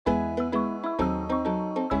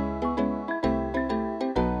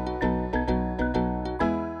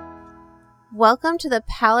Welcome to the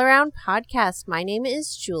Pal Around podcast. My name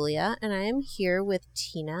is Julia, and I am here with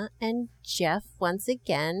Tina and Jeff once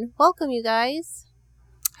again. Welcome, you guys.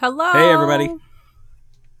 Hello. Hey, everybody.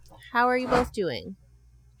 How are you both doing?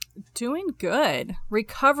 Doing good.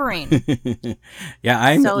 Recovering. Yeah,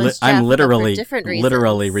 I'm So is I'm Jeff, literally but for different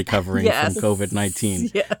literally reasons. recovering Yes. from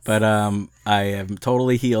COVID-19. Yes. But I am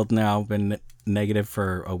totally healed now. Been negative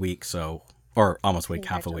for a week, or almost a week,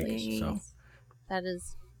 half a week. So That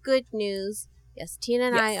is good news. Yes, Tina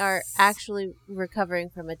and I are Yes. actually recovering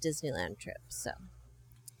from a Disneyland trip, so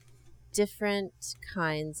different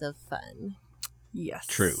kinds of fun. Yes.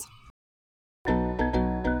 True.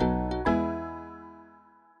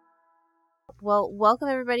 Well, welcome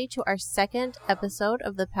everybody to our second episode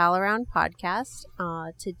of the Pal Around podcast.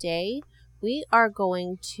 Today, we are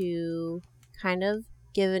going to kind of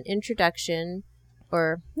give an introduction,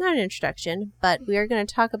 or not an introduction, but we are going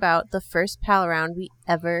to talk about the first Pal Around we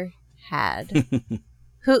ever had.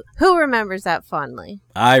 Who remembers that fondly?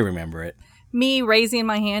 I remember it. Me raising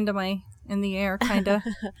my hand in the air, kind of.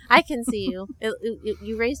 I can see you.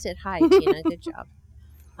 You raised it high, Tina. Good job.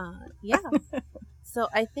 Yeah. So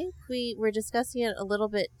I think we were discussing it a little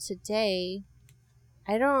bit today.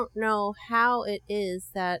 I don't know how it is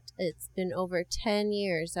that it's been over 10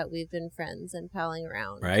 years that we've been friends and palling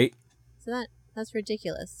around. Right? So that's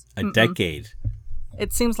ridiculous. A decade.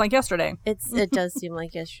 It seems like yesterday. It does seem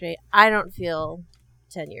like yesterday. I don't feel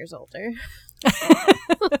 10 years older.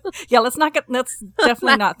 Yeah, let's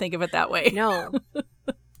definitely not think of it that way. No.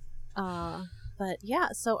 But yeah,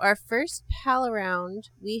 so our first pal around,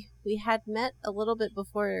 we had met a little bit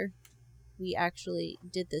before we actually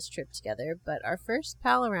did this trip together, but our first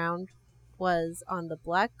pal around was on the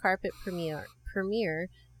black carpet premiere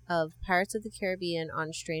of Pirates of the Caribbean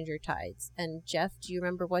on Stranger Tides. And Jeff, do you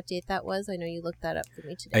remember what date that was? I know you looked that up for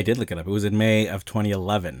me today. I did look it up. It was in May of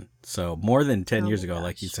 2011. So more than 10 years ago, gosh.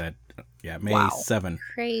 like you said. Yeah, May Wow. 7.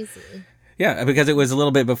 Crazy. Yeah, because it was a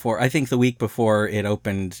little bit before, I think the week before it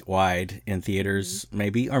opened wide in theaters,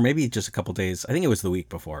 maybe, or maybe just a couple days. I think it was the week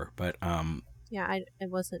before, but Yeah, it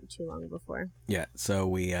wasn't too long before. yeah, so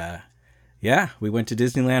we went to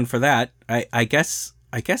Disneyland for that. I guess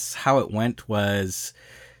how it went was,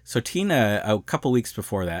 so Tina, a couple weeks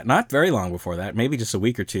before that, not very long before that, maybe just a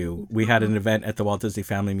week or two, we had an event at the Walt Disney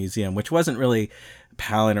Family Museum, which wasn't really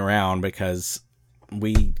palling around because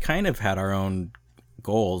we kind of had our own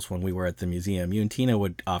goals when we were at the museum. You and Tina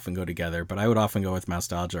would often go together, but I would often go with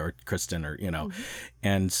Nostalgia or Kristen or,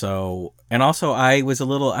 and so, and also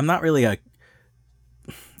I'm not really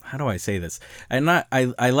how do I say this?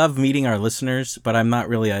 I love meeting our listeners, but I'm not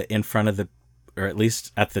really in front of or at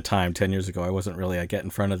least at the time, 10 years ago, I wasn't really a get in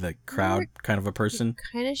front of the crowd kind of a person.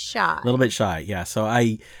 Kind of shy. A little bit shy, yeah. So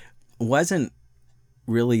I wasn't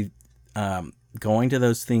really going to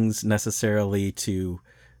those things necessarily to,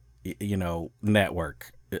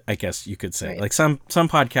 network, I guess you could say. Right. Like some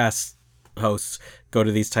podcast hosts go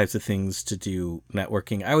to these types of things to do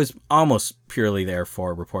networking. I was almost purely there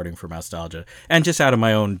for reporting for Nostalgia and just out of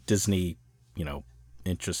my own Disney,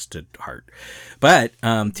 interested heart. But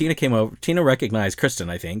Tina recognized Kristen,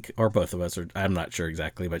 I think, or both of us, or I'm not sure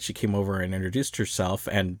exactly, but she came over and introduced herself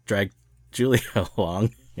and dragged Julia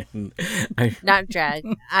along. And Not drag.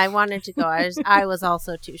 I wanted to go. I was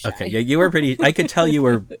also too shy. Okay, yeah, you were I could tell you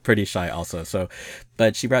were pretty shy also. So,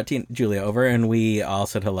 but she brought Julia over and we all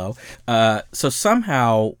said hello. So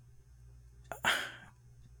somehow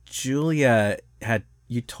Julia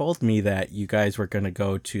you told me that you guys were going to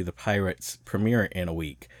go to the Pirates premiere in a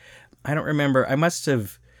week. I don't remember.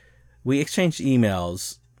 We exchanged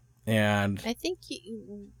emails and I think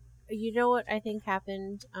you know what I think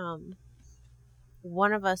happened.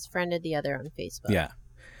 One of us friended the other on Facebook. yeah,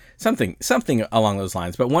 something along those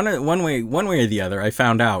lines. But one way or the other, I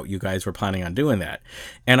found out you guys were planning on doing that,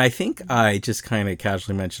 and I think I just kind of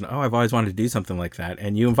casually mentioned, "Oh, I've always wanted to do something like that,"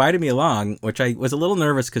 and you invited me along, which I was a little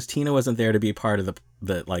nervous because Tina wasn't there to be part of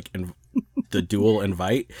the dual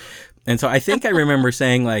invite, and so I think I remember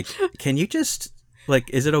saying like, "Can you just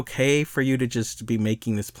is it okay for you to just be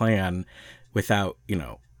making this plan without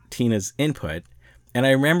Tina's input?" And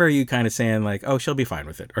I remember you kind of saying like, "Oh, she'll be fine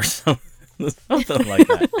with it," or something like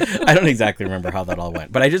that. I don't exactly remember how that all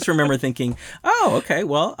went, but I just remember thinking, "Oh, okay.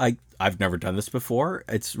 Well, I've never done this before.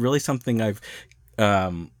 It's really something I've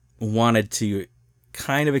wanted to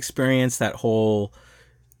kind of experience that whole,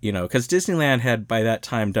 because Disneyland had by that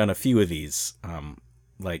time done a few of these,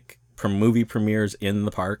 movie premieres in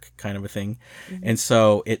the park kind of a thing. Mm-hmm. And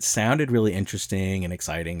so it sounded really interesting and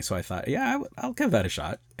exciting. So I thought, yeah, I'll give that a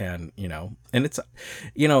shot. And, and it's,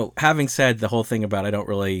 having said the whole thing about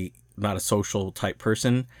not a social type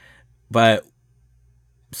person, but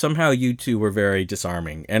somehow you two were very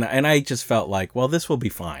disarming, and I just felt like, well, this will be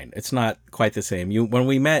fine. It's not quite the same. When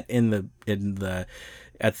we met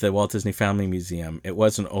at the Walt Disney Family Museum, it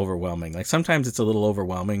wasn't overwhelming. Like sometimes it's a little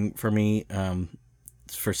overwhelming for me,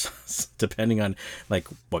 for depending on like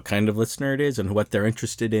what kind of listener it is and what they're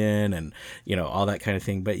interested in, and all that kind of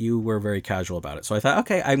thing. But you were very casual about it, so I thought,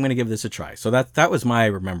 okay, I'm going to give this a try. So that was my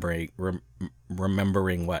remembering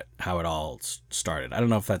how it all started. I don't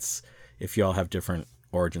know if you all have different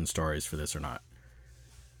origin stories for this or not.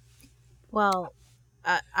 Well,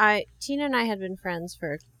 Tina and I had been friends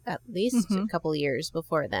for at least a couple years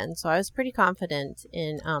before then, so I was pretty confident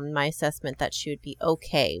in my assessment that she would be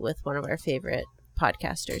okay with one of our favorite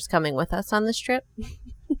podcasters coming with us on this trip.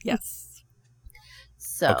 Yes.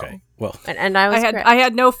 So okay, well, and I was I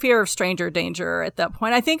had no fear of stranger danger at that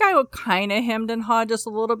point. I think I kind of hemmed and hawed just a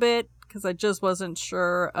little bit because I just wasn't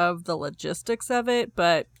sure of the logistics of it,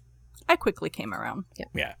 but I quickly came around.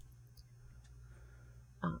 Yeah.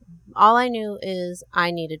 All I knew is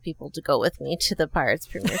I needed people to go with me to the Pirates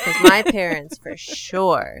premiere because my parents, for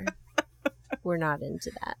sure, were not into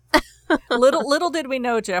that. Little did we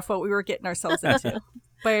know, Jeff, what we were getting ourselves into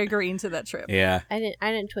by agreeing to that trip. Yeah. I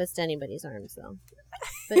didn't twist anybody's arms though.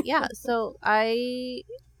 But yeah, so I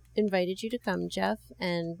invited you to come, Jeff,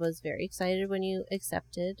 and was very excited when you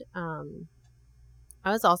accepted. I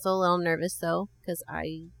was also a little nervous though because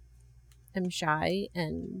I am shy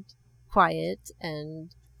and quiet,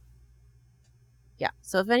 and yeah,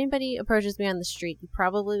 so if anybody approaches me on the street, you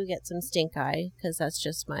probably would get some stink eye because that's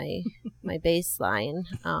just my baseline.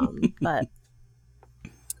 But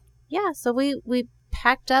yeah, so we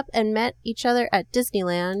packed up and met each other at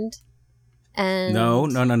Disneyland. And No.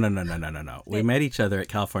 We met each other at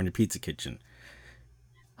California Pizza Kitchen.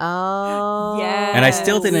 Oh, yeah, and I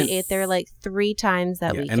still didn't. We ate there like 3 times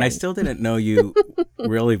that weekend. And I still didn't know you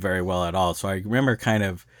really very well at all. So I remember kind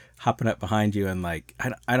of hopping up behind you and like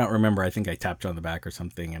I don't remember. I think I tapped you on the back or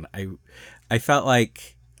something, and I felt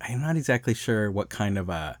like I'm not exactly sure what kind of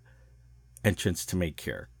a entrance to make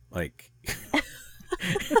here, like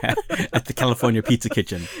at the California Pizza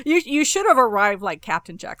Kitchen. You should have arrived like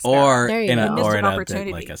Captain Jack Sparrow. Or There you in go. Missed a an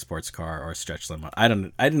opportunity. like a sports car or a stretch limo. I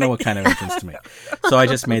didn't know what kind of entrance to make. So I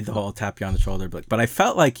just made the whole tap you on the shoulder. But I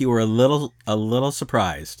felt like you were a little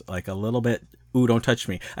surprised, like a little bit, ooh, don't touch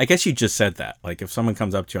me. I guess you just said that. Like if someone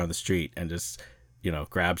comes up to you on the street and just,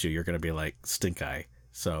 grabs you, you're going to be like stink eye.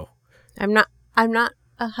 So I'm not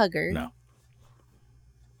a hugger. no.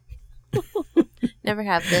 Never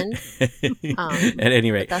have been. At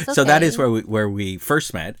any rate, that's so that okay. is where we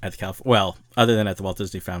first met at the other than at the Walt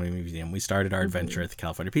Disney Family Museum, we started our adventure at the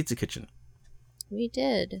California Pizza Kitchen. We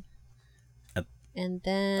did. And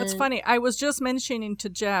then That's funny. I was just mentioning to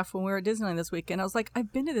Jeff when we were at Disneyland this weekend, I was like,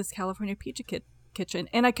 I've been to this California Pizza Kitchen,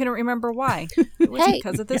 and I couldn't remember why. It was Hey.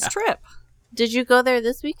 because of this trip. Did you go there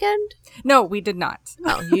this weekend? No, we did not.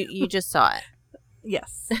 Oh, you just saw it.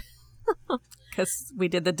 Yes. Because we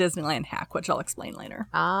did the Disneyland hack, which I'll explain later.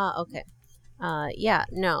 Ah, okay.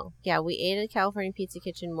 We ate at California Pizza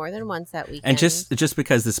Kitchen more than once that weekend. And just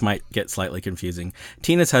because this might get slightly confusing,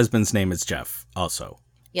 Tina's husband's name is Jeff also.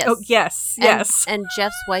 yes, Oh, yes. and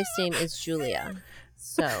Jeff's wife's name is Julia.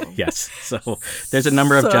 So Yes. So there's a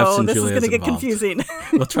number of Jeffs and this Julias is going to get involved. confusing.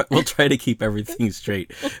 We'll try to keep everything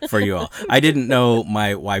straight for you all. I didn't know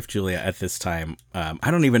my wife Julia at this time. I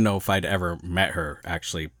don't even know if I'd ever met her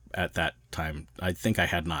actually at that time. I think I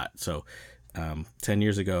had not. So 10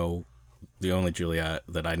 years ago, the only Julia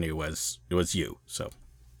that I knew was you. So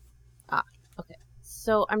okay.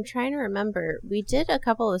 So I'm trying to remember. We did a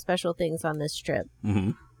couple of special things on this trip,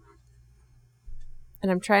 mhm.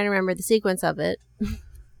 and I'm trying to remember the sequence of it.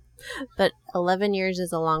 But 11 years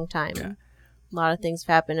is a long time. Yeah. A lot of things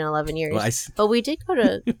have happened in 11 years. Well, But we did go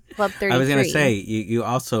to Club 33. I was going to say, you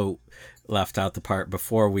also left out the part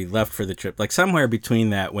before we left for the trip. Like somewhere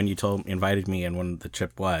between that, when you invited me and when the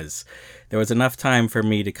trip was, there was enough time for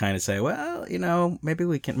me to kind of say, well, maybe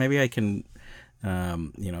I can,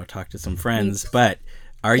 talk to some friends. But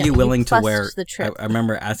are you willing to wear, the trip. I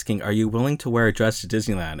remember asking, are you willing to wear a dress to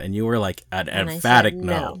Disneyland? And you were like, an And I emphatic said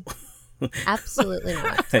no. Absolutely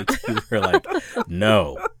not. Like, you were like,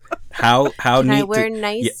 no. How Can neat I wear do-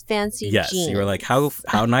 nice, fancy Yes, jeans? you were like, how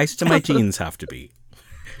nice do my jeans have to be?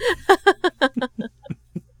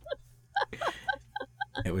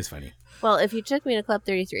 It was funny. Well, if you took me to Club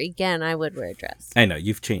 33 again, I would wear a dress. I know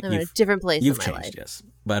you've changed. I'm in a different place You've in my changed, life. yes.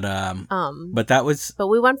 But that was But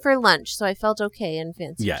we went for lunch, so I felt okay and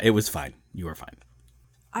fancy. yeah. It was fine. You were fine.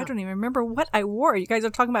 I don't even remember what I wore. You guys are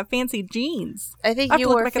talking about fancy jeans. I think I have you to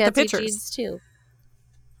look wore back at the fancy pictures. jeans too.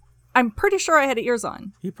 I'm pretty sure I had ears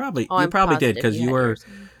on. You probably Oh, I'm did positive because you you had were yours.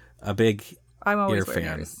 a big I'm always You're a wearing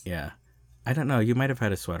fan. yours. Yeah. I don't know. You might have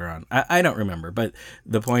had a sweater on. I don't remember. But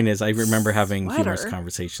the point is, I remember having humorous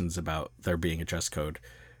conversations about there being a dress code.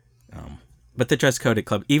 But the dress code at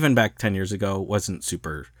Club, even back 10 years ago, wasn't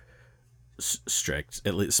super strict,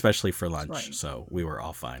 at least, especially for lunch. Right. So we were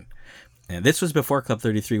all fine. And this was before Club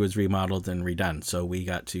 33 was remodeled and redone. So we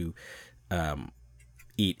got to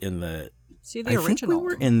eat in the... See, the I original. think we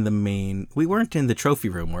were in the main... We weren't in the trophy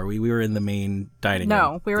room, were we? We were in the main dining room.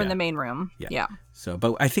 No, we were in Yeah. the main room. Yeah. So,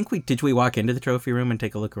 but I think did we walk into the trophy room and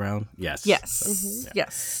take a look around? Yes. Yes. So, yeah.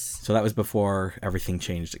 Yes. So that was before everything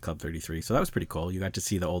changed at Club 33. So that was pretty cool. You got to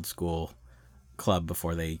see the old school club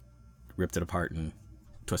before they ripped it apart and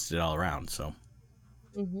twisted it all around. So.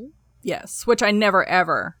 Yes, which I never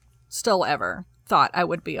ever, still ever thought I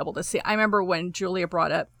would be able to see. I remember when Julia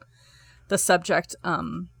brought up the subject,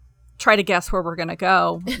 try to guess where we're gonna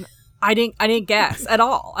go. I didn't guess at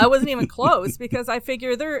all. I wasn't even close because I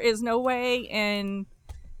figure there is no way in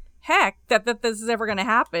heck that this is ever gonna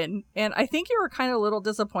happen. And I think you were kind of a little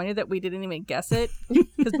disappointed that we didn't even guess it.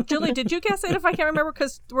 Because Julie, did you guess it? If I can't remember,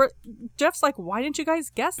 because Jeff's like, why didn't you guys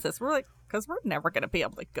guess this? We're like, because we're never gonna be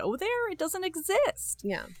able to go there. It doesn't exist.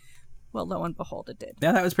 Yeah. Well, lo and behold, it did.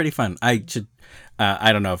 Yeah, that was pretty fun. I should,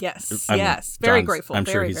 I don't know if... Yes, I mean, yes. Very John's- grateful. I'm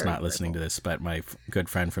sure Very, he's very not listening to grateful. this, but my good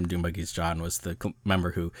friend from Doom Buggies, John, was the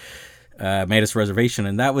member who made us a reservation.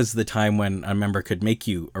 And that was the time when a member could make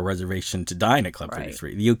you a reservation to dine at Club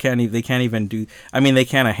 33. You can't, they can't even do... I mean, they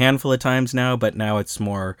can a handful of times now, but now it's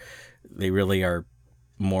more... They really are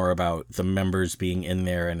more about the members being in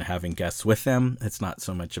there and having guests with them. It's not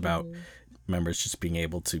so much about members just being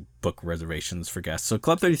able to book reservations for guests. So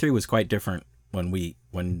Club 33 was quite different when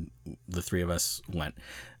the three of us went,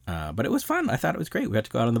 but it was fun. I thought it was great. We got to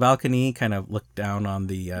go out on the balcony, kind of look down on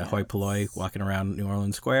the hoi polloi walking around New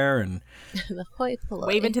Orleans Square, and The hoi polloi.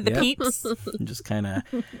 Waving to the Yep. peeps. just kind of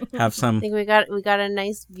have I some. think we got a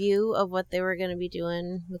nice view of what they were going to be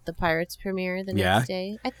doing with the Pirates premiere the Yeah. next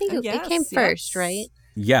day. I think it Yes, came first, yes. right?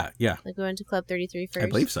 Yeah, Like we went to Club 33 first. I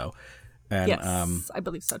believe so. And Yes, I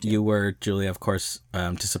believe so too. you were, Julia, of course,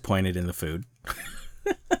 disappointed in the food.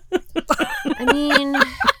 I mean,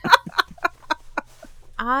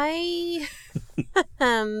 I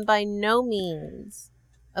am by no means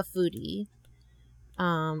a foodie,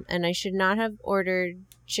 and I should not have ordered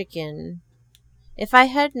chicken. If I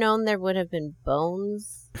had known there would have been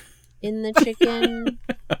bones in the chicken,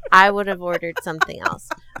 I would have ordered something else.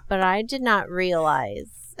 But I did not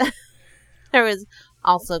realize there was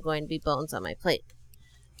also going to be bones on my plate.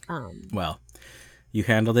 Well, you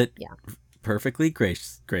handled it Yeah. perfectly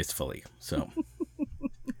gracefully. So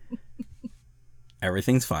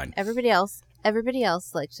everything's fine. Everybody else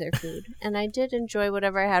liked their food, and I did enjoy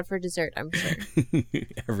whatever I had for dessert, I'm sure.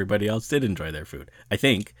 Everybody else did enjoy their food, I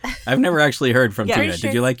think. I've never actually heard from Yeah, Tina. pretty sure.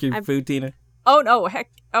 Did you like your food, Tina? Oh no,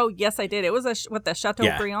 heck! Oh yes, I did. It was with the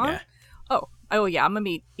Chateaubriand. Yeah. Oh yeah, I'm a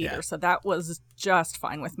meat eater, Yeah. so that was just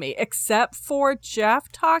fine with me. Except for Jeff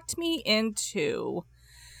talked me into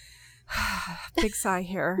big sigh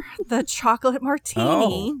here. The chocolate martini,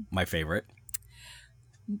 Oh, my favorite.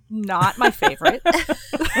 not my favorite.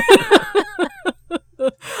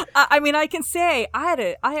 I mean, I can say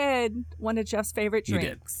I had one of Jeff's favorite You did.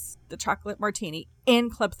 drinks, the chocolate martini, in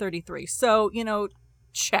Club 33. So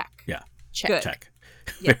check. Yeah. Good. Check.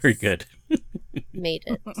 Yes. Very good. Made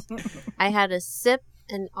it. I had a sip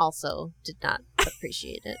and also did not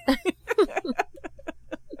appreciate it.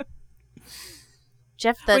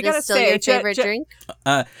 Jeff, We that gotta is still say, your favorite drink?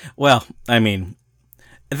 Well, I mean,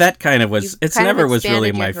 that kind of was. You've It's kind of never was really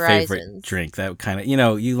expanded my your favorite horizons. drink. That kind of,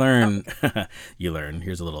 you learn. You learn.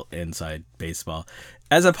 Here's a little inside baseball.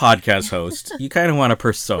 As a podcast host, you kind of want a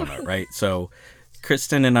persona, right? So,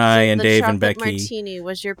 Kristen and I and The Dave and chocolate Becky, martini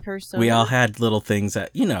was your persona. we all had little things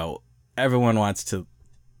that everyone wants to.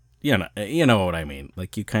 You know what I mean.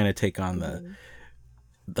 Like you kind of take on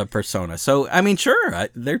the persona. So I mean, sure,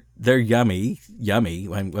 they're yummy. I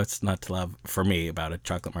mean, what's not to love for me about a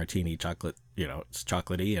chocolate martini? Chocolate, it's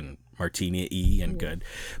chocolatey and martini-y and good.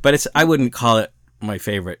 But I wouldn't call it my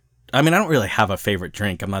favorite. I mean, I don't really have a favorite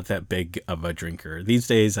drink. I'm not that big of a drinker these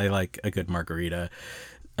days. I like a good margarita,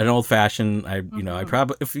 an old fashioned. I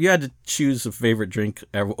probably, if you had to choose a favorite drink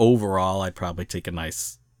overall, I'd probably take a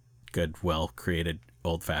nice, good, well created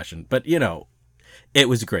old fashioned. But it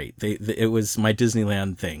was great. It was my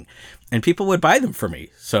Disneyland thing, and people would buy them for me.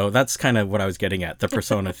 So that's kind of what I was getting at, the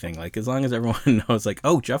persona thing. Like as long as everyone knows, like,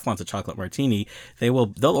 oh, Jeff wants a chocolate martini,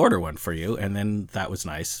 they'll order one for you, and then that was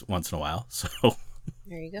nice once in a while. So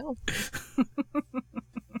There you go.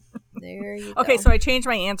 There you go. Okay, so I changed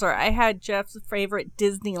my answer. I had Jeff's favorite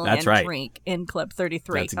Disneyland That's right. drink in Club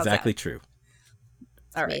 33. that's How's exactly that? true.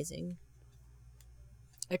 All right. Amazing.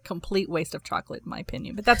 a complete waste of chocolate, in my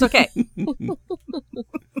opinion, but that's okay.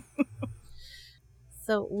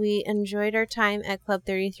 So we enjoyed our time at Club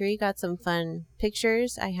 33, got some fun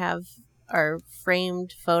pictures. I have our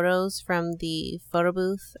framed photos from the photo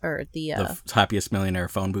booth, or the Happiest Millionaire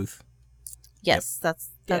phone booth. Yes, that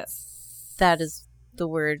is the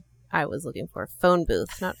word I was looking for. Phone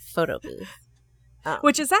booth, not photo booth.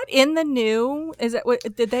 Which, is that in the new? Is it?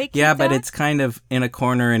 Did they keep Yeah, but that? it's kind of in a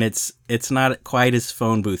corner, and it's not quite as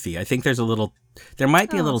phone boothy. I think there might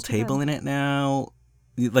be a little table in it now,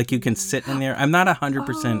 like you can sit in there. I'm not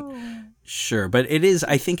 100% sure, but it is.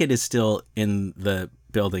 I think it is still in the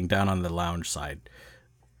building down on the lounge side.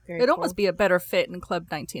 Very It'd cool. almost be a better fit in Club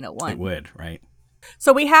 1901. It would, right?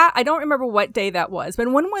 So I don't remember what day that was,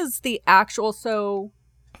 but when was the actual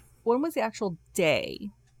day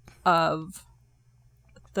of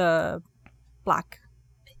the Black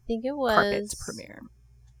I think it Carpet was premiere?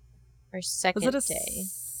 our second Was it day.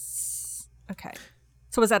 Okay.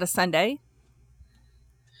 So was that a Sunday?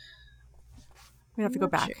 We have to I'm go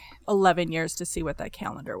not back sure. 11 years to see what that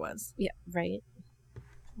calendar was. Yeah, right.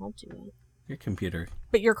 I'll do it. Your computer.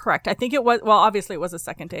 But you're correct. I think it was, well, obviously it was a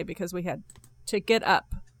second day because we had to get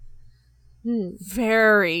up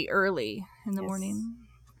very early in the morning.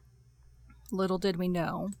 Little did we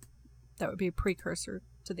know that would be a precursor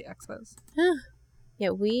to the expos. Yeah,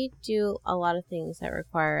 we do a lot of things that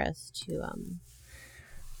require us to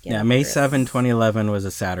get up May early. 7, 2011 was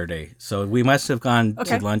a Saturday. So we must have gone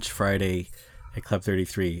Okay. to lunch Friday at Club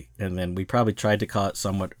 33. And then we probably tried to call it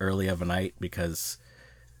somewhat early of a night because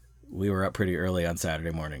we were up pretty early on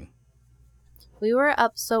Saturday morning. We were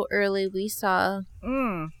up so early, we saw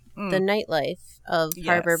the nightlife of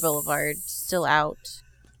Harbor Yes. Boulevard still out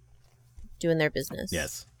doing their business.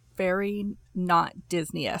 Yes. Very not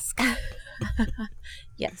Disney-esque.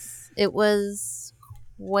 Yes. It was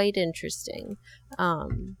quite interesting.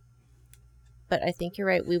 But I think you're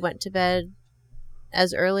right. We went to bed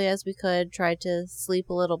as early as we could, tried to sleep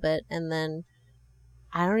a little bit, and then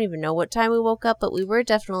I don't even know what time we woke up, but we were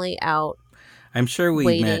definitely out I'm sure we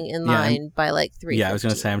waiting met, in line by like 3:15. Yeah, I was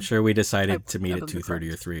going to say, I'm sure we decided Like, to meet that at would be 2:30 or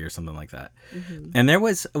correct. 3 or something like that. Mm-hmm. And there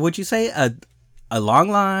was, would you say a long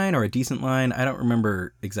line or a decent line? I don't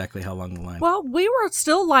remember exactly how long the line. Well, we were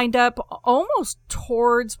still lined up almost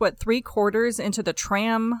towards, 3/4 into the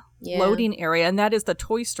tram Yeah. loading area, and that is the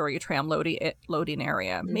Toy Story tram loading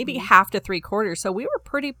area. Maybe Mm-hmm. half to 3/4. So we were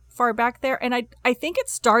pretty far back there, and I think it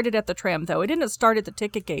started at the tram, though. It didn't start at the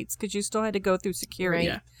ticket gates because you still had to go through security.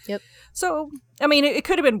 Right. Yep. So, I mean, it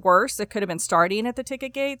could have been worse. It could have been starting at the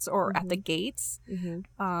ticket gates or at the gates.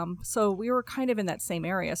 Mm-hmm. So we were kind of in that same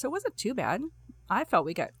area. So it wasn't too bad. I felt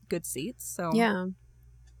we got good seats. So Yeah.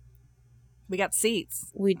 we got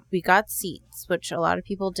seats. We got seats, which a lot of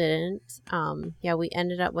people didn't. Yeah, we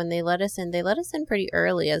ended up, when they let us in pretty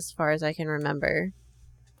early as far as I can remember.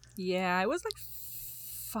 Yeah, it was like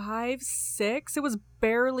 5, 6. It was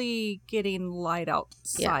barely getting light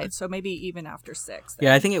outside. Yeah. So maybe even after 6.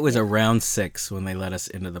 Yeah, I think it was around 6 when they let us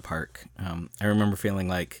into the park. I remember feeling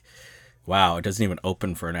like, wow, it doesn't even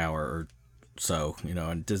open for an hour or so,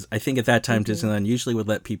 and I think at that time Disneyland usually would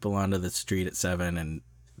let people onto the street at 7 and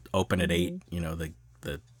open at 8, the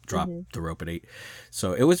drop the rope at 8.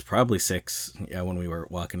 So it was probably 6 when we were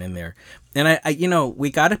walking in there. And I we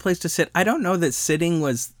got a place to sit. I don't know that sitting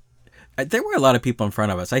was, there were a lot of people in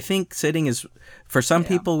front of us. I think sitting is, for some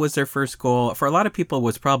people, was their first goal. For a lot of people,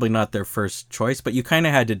 was probably not their first choice, but you kind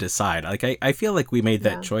of had to decide. Like, I feel like we made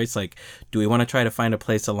that choice. Like, do we want to try to find a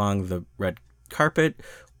place along the red carpet,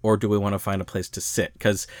 or do we want to find a place to sit?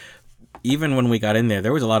 Because even when we got in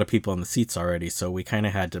there was a lot of people in the seats already, so we kind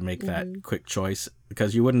of had to make that quick choice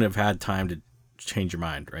because you wouldn't have had time to change your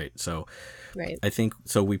mind, right? So Right. I think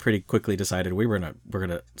so. We pretty quickly decided we're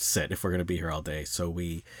gonna sit if we're gonna be here all day. So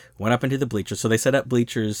we went up into the bleachers. So they set up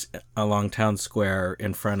bleachers along Town Square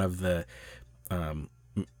in front of the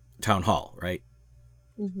town hall, right?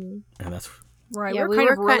 Mm-hmm. And that's Right. Yeah, we we were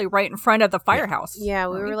kind were of really right in front of the firehouse. Yeah,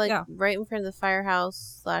 we were right? right in front of the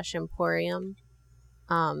firehouse / emporium.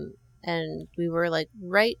 And we were like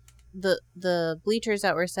the bleachers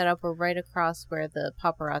that were set up were right across where the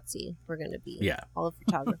paparazzi were going to be. Yeah. All the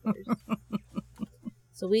photographers.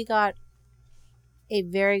 So we got a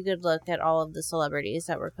very good look at all of the celebrities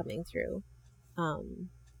that were coming through.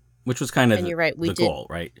 which was kind of And you're right, we the did. goal,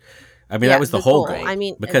 right? I mean, Yeah, that was the whole goal. goal. I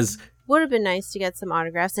mean, because would have been nice to get some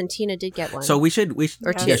autographs, and Tina did get one. so we should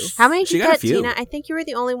or two. yeah, How many did she you got a get, few. Tina? I think you were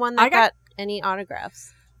the only one that I got- got any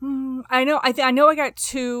autographs. I know. I know. I got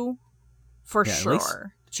 2 for Yeah, at sure. least-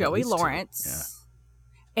 Joey least 2, Lawrence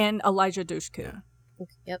and Elijah Dushku.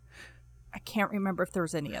 Yep. I can't remember if there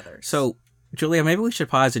was any others. So Julia, maybe we should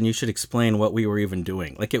pause and you should explain what we were even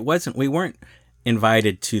doing. Like, we weren't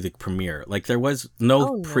invited to the premiere. Like, there was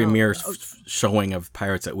no premiere showing of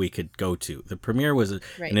Pirates that we could go to. The premiere was an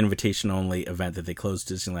invitation-only event that they closed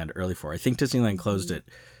Disneyland early for. I think Disneyland closed at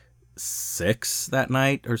 6 that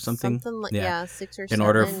night or something. 6 or 7. In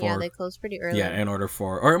order for, they closed pretty early. Yeah, in order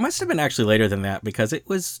for, or it must have been actually later than that because it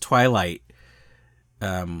was twilight.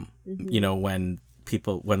 You know, when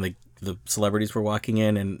the celebrities were walking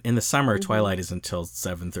in, and in the summer, twilight is until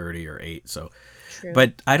 7:30 or 8. So, True.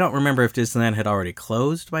 But I don't remember if Disneyland had already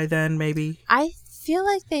closed by then. Maybe I feel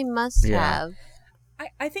like they must have.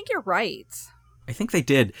 I think you're right. I think they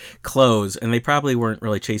did close, and they probably weren't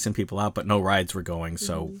really chasing people out, but no rides were going.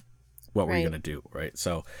 So, what were you gonna do, right?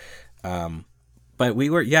 So, but we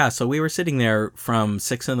were sitting there from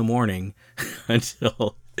 6 a.m.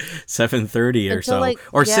 until 7:30 or so,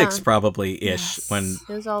 or 6 probably ish when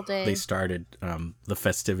it was all day. They started the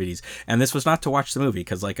festivities. And this was not to watch the movie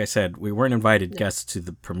because, like I said, we weren't invited guests to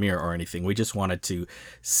the premiere or anything. We just wanted to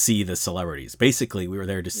see the celebrities. Basically, we were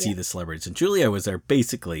there to see the celebrities, and Julia was there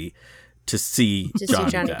basically to see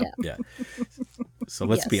Johnny Depp. Yeah. So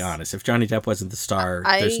let's be honest. If Johnny Depp wasn't the star,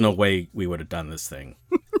 there's no way we would have done this thing.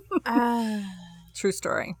 True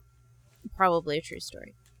story. Probably a true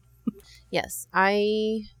story. Yes,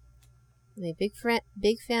 I am a big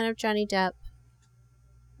fan of Johnny Depp.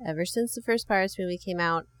 Ever since the first Pirates movie came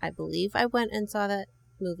out, I believe I went and saw that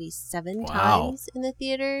movie 7 times in the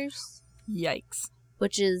theaters. Yikes.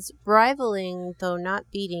 Which is rivaling, though not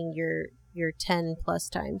beating, your 10 plus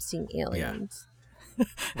times seeing Aliens. Yeah.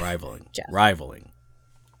 Rivaling.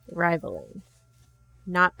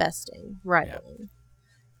 Not besting. Rivaling.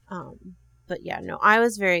 Yeah. But yeah, no, I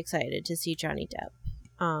was very excited to see Johnny Depp.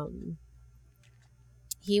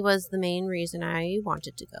 He was the main reason I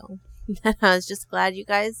wanted to go. And I was just glad you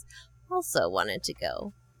guys also wanted to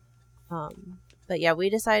go. But yeah, we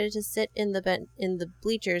decided to sit in the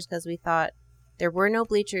bleachers because we thought there were no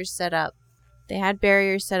bleachers set up. They had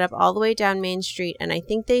barriers set up all the way down Main Street, and I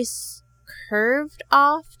think they curved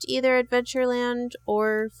off to either Adventureland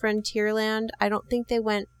or Frontierland. I don't think they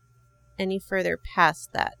went any further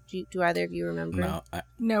past that. Do either of you remember?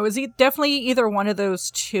 No, it was definitely either one of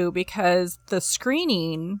those two because the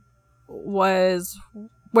screening was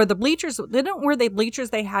where the bleachers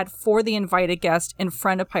they had for the invited guest in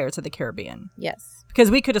front of Pirates of the Caribbean. Yes.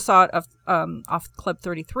 Because we could have saw it off Club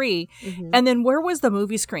 33. And then where was the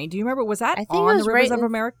movie screen? Do you remember? Was that on the Rivers of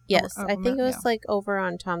America? Yes. I think it was like over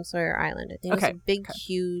on Tom Sawyer Island. I think it was a big,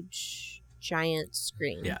 huge, giant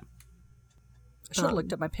screen. Yeah. I should have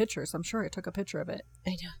looked at my pictures. I'm sure I took a picture of it.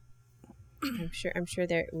 I know. I'm sure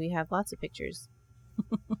we have lots of pictures.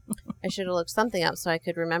 I should have looked something up so I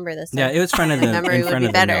could remember this. Yeah, it was in front of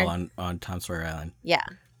the mill on Tom Sawyer Island. Yeah.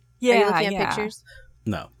 Yeah. Are you looking at pictures?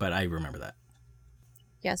 No, but I remember that.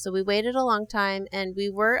 Yeah, so we waited a long time, and we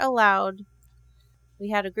were allowed. We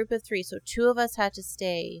had a group of 3, so 2 of us had to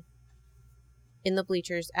stay in the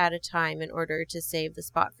bleachers at a time in order to save the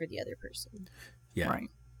spot for the other person. Yeah. Right.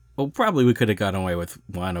 Well, probably we could have gotten away with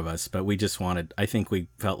one of us, but we just wanted. I think we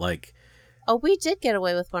felt like. Oh, we did get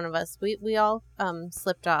away with one of us. We all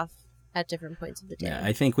slipped off at different points of the day. Yeah,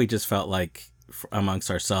 I think we just felt like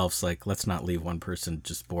amongst ourselves, like let's not leave one person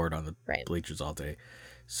just bored on the bleachers all day.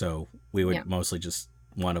 So we would mostly just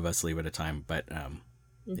one of us leave at a time. But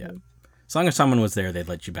yeah, as long as someone was there, they'd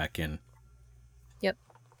let you back in. Yep.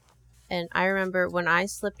 And I remember when I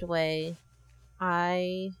slipped away,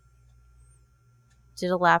 I did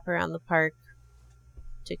a lap around the park,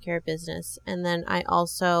 took care of business, and then I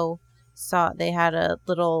also saw they had a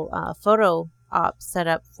little photo op set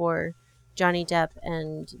up for Johnny Depp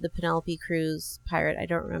and the Penelope Cruz pirate. I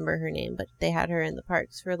don't remember her name, but they had her in the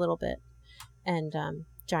parks for a little bit. And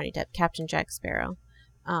Johnny Depp, Captain Jack Sparrow.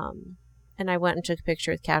 And I went and took a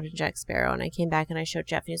picture with Captain Jack Sparrow, and I came back and I showed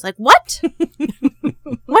Jeff, and he's like, "What?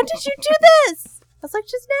 When did you do this?" I was like,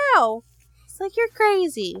 "Just now." It's like, "You're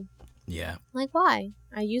crazy." Yeah. I'm like, why?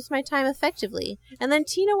 I used my time effectively. And then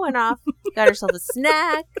Tina went off, got herself a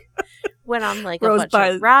snack, went on like a bunch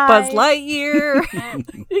of rides. Buzz Lightyear.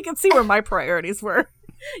 You can see where my priorities were.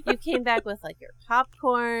 You came back with like your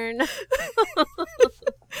popcorn.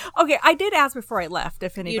 Okay, I did ask before I left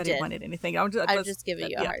if anybody wanted anything. I was just giving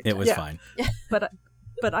you a hard time. It was fine. But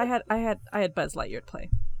I had Buzz Lightyear to play.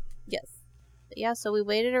 Yes. Yeah, so we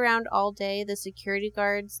waited around all day. The security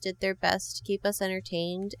guards did their best to keep us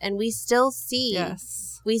entertained, and we still see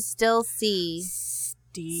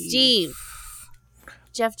Steve.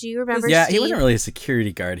 Jeff, do you remember Steve? Yeah, he wasn't really a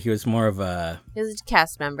security guard. He was more of a... He was a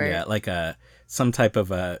cast member. Yeah, like some type of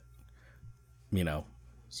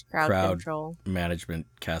crowd control management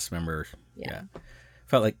cast member. Yeah.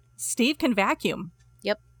 Felt like Steve can vacuum.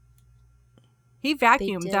 Yep. He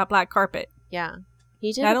vacuumed did. that black carpet. Yeah.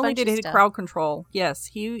 He did Not a only bunch did of he stuff. crowd control, yes,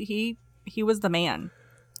 he was the man.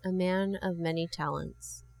 A man of many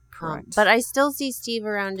talents. Correct. But I still see Steve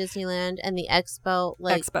around Disneyland and the expo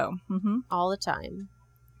Expo. Mm-hmm. all the time.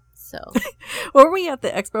 So Were we at the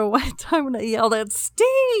expo one time when I yelled at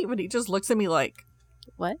Steve and he just looks at me like,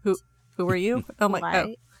 what? who are you? I'm like, Why?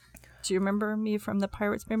 oh, do you remember me from the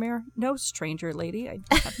Pirates premiere? No, stranger lady. I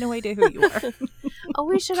have no idea who you are. Oh,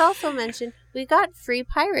 we should also mention we got free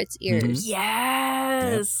Pirates ears.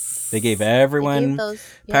 Yes. they gave They everyone gave those.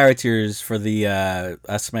 Yep. Pirates ears for the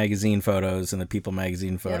Us Magazine photos and the People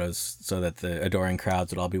Magazine photos so that the adoring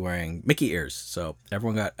crowds would all be wearing Mickey ears. So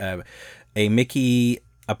everyone got a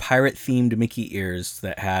pirate-themed Mickey ears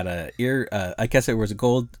that had a ear. I guess it was a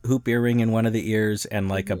gold hoop earring in one of the ears and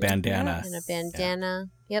like a bandana. And a bandana.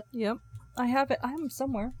 Yep. Yep. I have it. I have them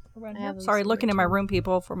somewhere around I here. have 'em Sorry, looking in my somewhere, too. room,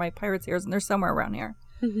 people, for my Pirates ears, and they're somewhere around here.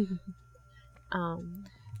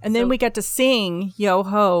 And then So- we get to sing Yo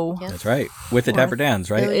Ho Yep. That's right, with the Dapper Dans,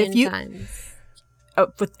 right? Billion If you- times.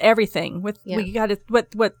 with everything. We got it. What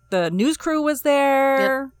the news crew was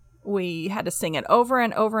there. We had to sing it over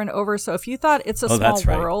and over and over. So if you thought It's a Small that's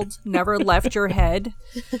right. World never left your head,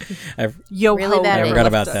 I've- Yo Really Ho bad I never forgot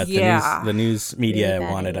left about us. that. Yeah, The news media Really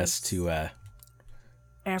bad wanted it us is. to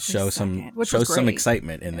Every show some second, which was some great.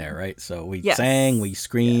 excitement in there, right? So we Yes. sang, we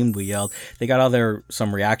screamed, we yelled. They got all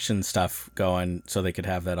some reaction stuff going so they could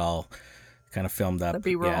have that all kind of filmed up. The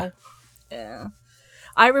B-roll. Yeah. Yeah.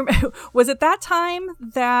 I remember. Was it that time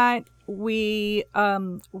that we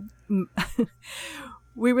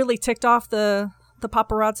we really ticked off the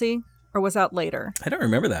paparazzi, or was that later? I don't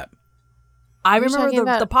remember that. I You're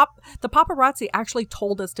remember talking the paparazzi actually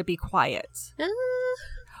told us to be quiet.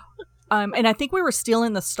 And I think we were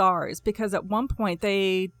stealing the stars because at one point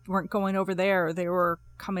they weren't going over there; they were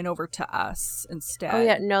coming over to us instead. Oh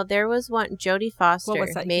yeah, no, there was one. Jodie Foster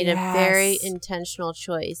was that? made a very Yes. intentional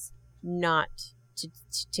choice not to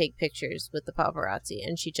take pictures with the paparazzi,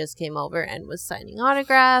 and she just came over and was signing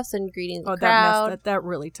autographs and greeting the Oh, crowd. that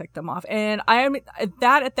really ticked them off. And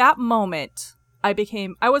at that moment, I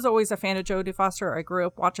was always a fan of Jodie Foster. I grew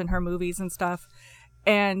up watching her movies and stuff,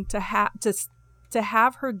 and to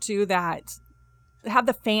have her do that, have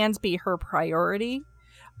the fans be her priority,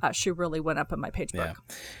 she really went up in my page book.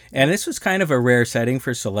 Yeah. And this was kind of a rare setting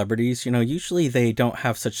for celebrities. You know, usually they don't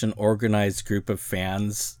have such an organized group of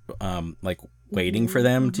fans waiting for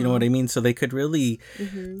them. Do you know what I mean? So they could really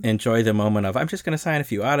enjoy the moment of, I'm just going to sign a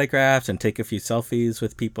few autographs and take a few selfies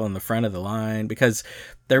with people in the front of the line, because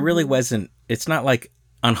there really wasn't, it's not like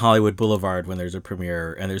on Hollywood Boulevard when there's a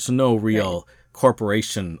premiere and there's no real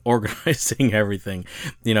corporation organizing everything,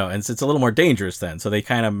 you know, and so it's a little more dangerous then. So they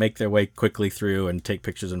kind of make their way quickly through and take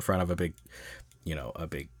pictures in front of a big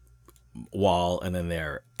wall, and then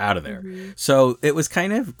they're out of there. So it was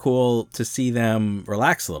kind of cool to see them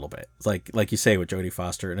relax a little bit, like you say with Jodie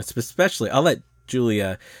Foster, and it's especially, I'll let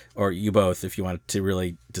Julia or you both if you want to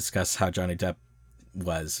really discuss how Johnny Depp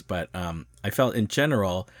was, but I felt in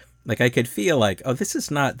general like I could feel like, oh, this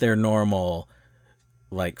is not their normal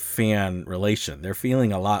like fan relation. They're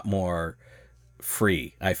feeling a lot more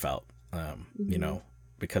free, I felt, you know,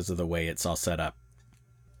 because of the way it's all set up.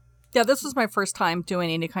 Yeah, this was my first time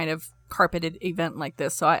doing any kind of carpeted event like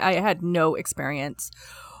this, so I had no experience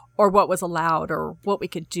or what was allowed or what we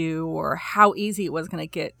could do or how easy it was going to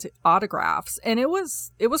get to autographs. And it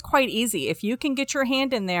was quite easy if you can get your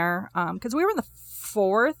hand in there, because we were in the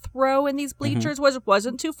fourth row in these bleachers,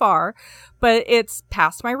 wasn't too far, but it's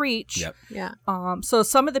past my reach. Yep. Yeah. So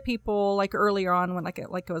some of the people, like earlier on when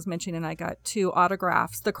like I was mentioning, I got 2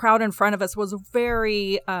 autographs. The crowd in front of us was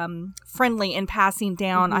very friendly in passing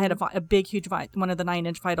down. I had a big, huge one of the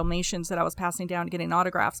 9-inch Vitalmations that I was passing down, getting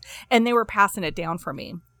autographs, and they were passing it down for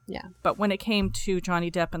me. Yeah. But when it came to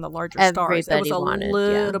Johnny Depp and the larger stars, it was a Everybody wanted,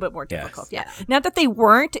 little bit more difficult. Yes. Yeah. Not that they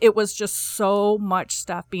weren't, it was just so much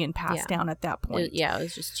stuff being passed down at that point. It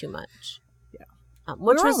was just too much. Yeah.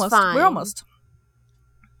 Which was fine. We're almost.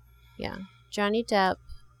 Yeah. Johnny Depp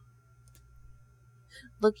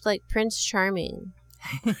looked like Prince Charming.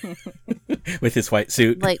 With his white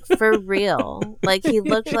suit. Like, for real. Like, he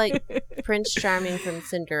looked like Prince Charming from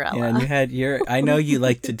Cinderella. Yeah, and you had I know you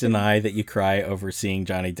like to deny that you cry over seeing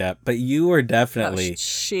Johnny Depp, but you were definitely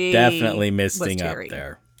misting up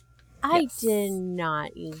there. I did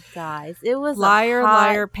not, you guys. It was liar, a hot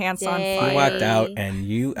liar, pants on day. fire. You walked out and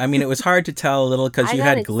it was hard to tell a little because I you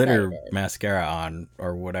got had glitter excited. mascara on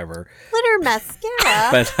or whatever. Glitter mascara.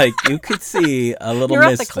 But like you could see a little You're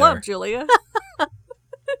mist at the club, there. Julia.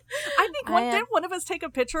 I think didn't one of us take a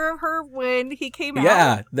picture of her when he came out?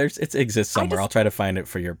 Yeah, it exists somewhere. I'll try to find it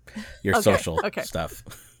for your social stuff.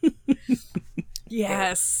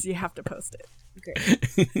 Yes, you have to post it.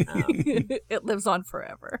 Great. It lives on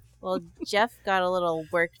forever. Well, Jeff got a little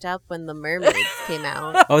worked up when the mermaids came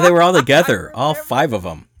out. Oh, they were all together, all 5 of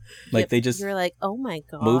them. Like they just you were like, oh my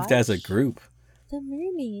god, moved as a group. The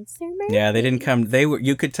mermaids, they're mermaids. Yeah, they didn't come. They were.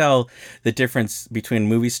 You could tell the difference between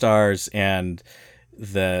movie stars and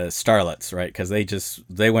the starlets, right? Because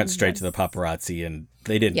they went straight to the paparazzi and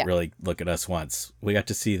they didn't really look at us once. We got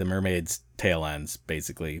to see the mermaids' tail ends,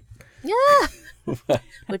 basically. Yeah.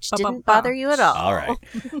 Which didn't bother you at all. All right.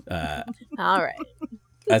 All right.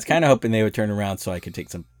 I was kind of hoping they would turn around so I could take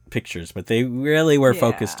some pictures, but they really were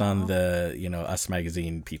focused on the, Us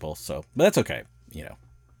Magazine people. So, but that's okay, Yeah.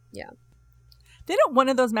 They don't one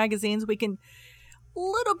of those magazines we can a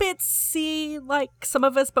little bit see like some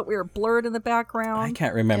of us, but we were blurred in the background. I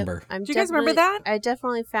can't remember. Do you guys remember that? I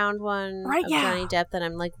definitely found one of Johnny Depp that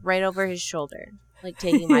I'm like right over his shoulder, like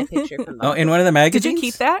taking my picture from. Oh, in one of the magazines? Did you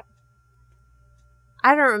keep that?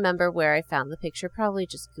 I don't remember where I found the picture. Probably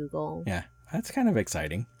just Google. Yeah, that's kind of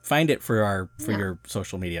exciting. Find it for your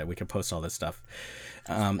social media. We can post all this stuff.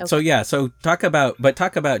 Okay. So talk about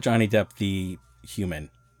Johnny Depp, the human.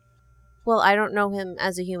 Well, I don't know him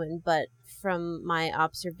as a human, but from my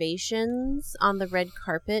observations on the red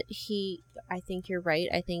carpet, I think you're right.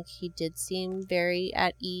 I think he did seem very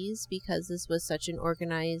at ease because this was such an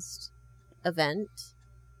organized event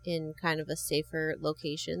in kind of a safer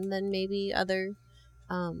location than maybe other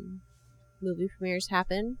movie premieres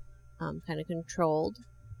happen, kind of controlled.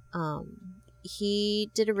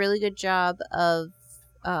 He did a really good job of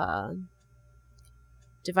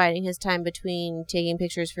dividing his time between taking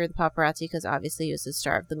pictures for the paparazzi, because obviously he was the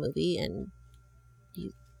star of the movie and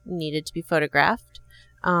he needed to be photographed,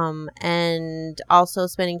 and also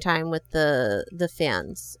spending time with the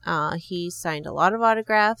fans. He signed a lot of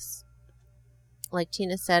autographs. Like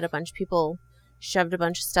Tina said, a bunch of people shoved a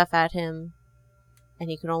bunch of stuff at him, and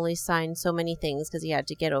he could only sign so many things because he had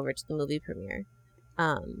to get over to the movie premiere.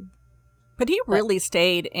 But he really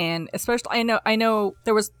stayed, and especially I know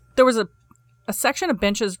there was a section of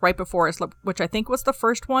benches right before us, which I think was the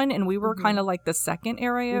first one, and we were kind of like the second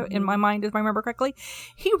area in my mind, if I remember correctly.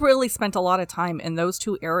 He really spent a lot of time in those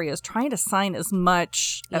 2 areas trying to sign as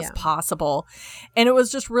much as possible, and it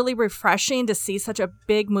was just really refreshing to see such a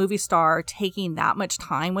big movie star taking that much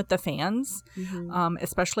time with the fans,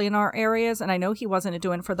 especially in our areas. And I know he wasn't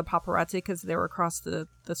doing it for the paparazzi because they were across the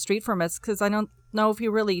street from us, because I don't know if he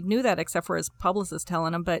really knew that except for his publicist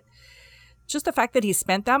telling him, but just the fact that he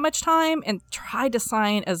spent that much time and tried to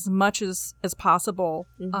sign as much as possible.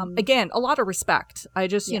 Again, a lot of respect. I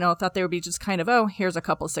just, thought they would be just kind of, oh, here's a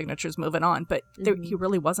couple of signatures, moving on. But he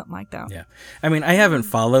really wasn't like that. Yeah. I mean, I haven't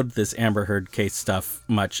followed this Amber Heard case stuff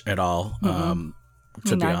much at all, to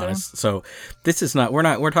be honest. So this is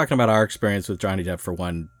we're talking about our experience with Johnny Depp for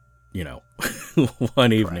one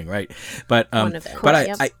evening, right? But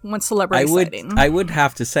one celebrity sighting. I would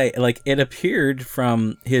have to say, like, it appeared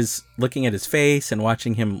from his looking at his face and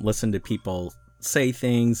watching him listen to people say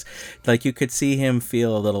things, like you could see him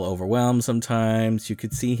feel a little overwhelmed sometimes. You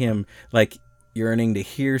could see him like yearning to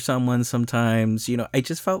hear someone sometimes. I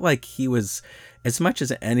just felt like he was as much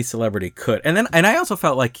as any celebrity could. And I also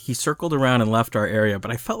felt like he circled around and left our area,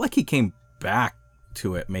 but I felt like he came back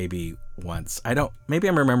to it maybe once. Maybe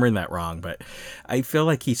I'm remembering that wrong, but I feel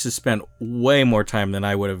like he just spent way more time than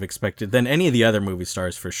I would have expected than any of the other movie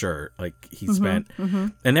stars, for sure. Like he spent,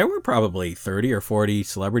 and there were probably 30 or 40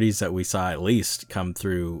 celebrities that we saw at least come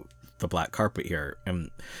through the black carpet here. And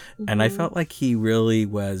I felt like he really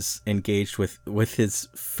was engaged with his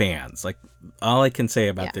fans. Like, all I can say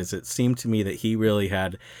about this, it seemed to me that he really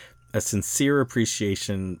had a sincere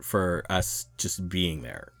appreciation for us just being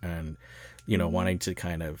there and wanting to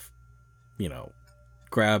kind of,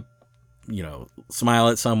 grab, smile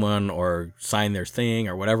at someone or sign their thing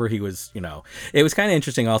or whatever he was, It was kind of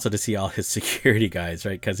interesting also to see all his security guys,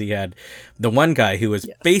 right? Because he had the one guy who was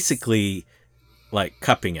basically like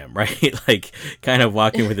cupping him, right? Like kind of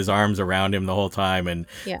walking with his arms around him the whole time. And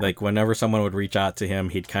like whenever someone would reach out to him,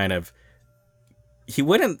 he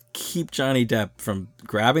wouldn't keep Johnny Depp from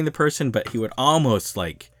grabbing the person, but he would almost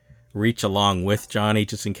like reach along with Johnny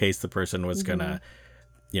just in case the person was gonna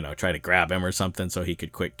try to grab him or something so he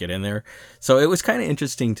could quick get in there. So it was kind of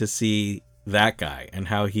interesting to see that guy and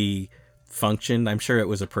how he functioned. I'm sure it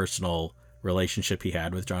was a personal relationship he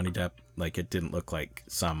had with Johnny Depp. Like, it didn't look like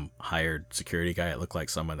some hired security guy. It looked like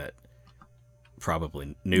someone that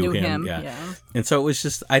probably knew him. Yeah. And so it was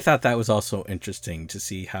just, I thought that was also interesting to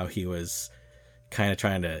see how he was kind of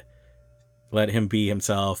trying to let him be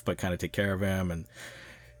himself, but kind of take care of him. And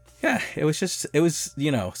yeah, it was,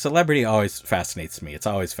 celebrity always fascinates me. It's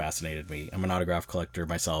always fascinated me. I'm an autograph collector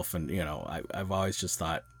myself. And, I've always just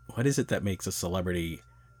thought, what is it that makes a celebrity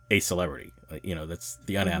a celebrity? That's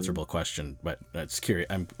the unanswerable question, but that's curious.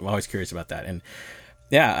 I'm always curious about that. And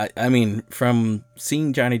yeah, I mean, from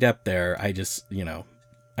seeing Johnny Depp there, I just,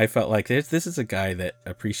 I felt like this is a guy that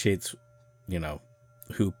appreciates,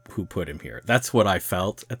 who put him here. That's what I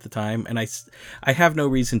felt at the time. And I have no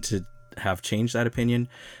reason to have changed that opinion.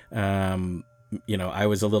 I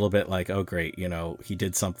was a little bit like, oh, great. He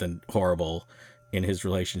did something horrible in his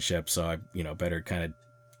relationship. So I, better kind of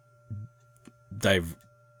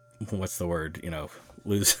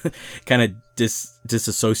lose kind of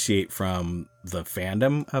disassociate from the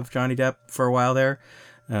fandom of Johnny Depp for a while there.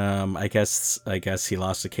 I guess he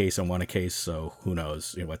lost a case and won a case, so who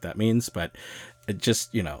knows what that means. But it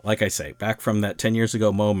just, like I say, back from that 10 years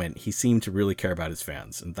ago moment, he seemed to really care about his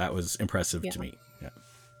fans, and that was impressive to me.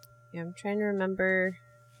 Yeah, I'm trying to remember.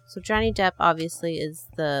 So Johnny Depp obviously is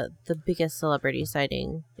the biggest celebrity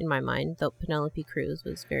sighting in my mind, though Penelope Cruz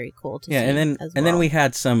was very cool to see. Yeah, and then we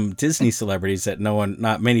had some Disney celebrities that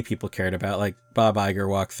not many people cared about, like Bob Iger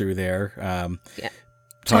walked through there.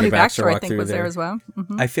 Tony Baxter I think was there as well.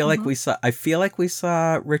 Mm-hmm. I feel like we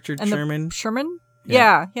saw Richard Sherman. Sherman?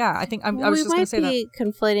 Yeah. I think I was just going to say that. We might be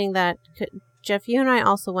conflating that. Jeff, you and I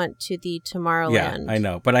also went to the Tomorrowland. Yeah, I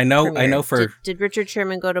know, but I know for did Richard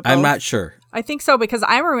Sherman go to both? I'm not sure. I think so because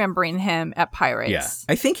I'm remembering him at Pirates. Yeah,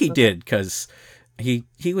 I think he did because he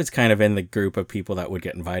was kind of in the group of people that would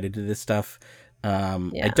get invited to this stuff.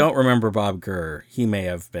 I don't remember Bob Gurr. He may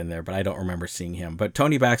have been there, but I don't remember seeing him. But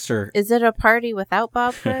Tony Baxter. Is it a party without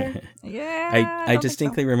Bob Gurr? Yeah, I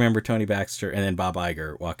distinctly remember Tony Baxter and then Bob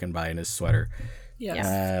Iger walking by in his sweater. Yes.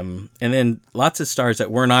 And then lots of stars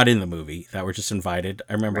that were not in the movie that were just invited.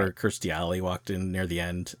 I remember Kirstie Alley walked in near the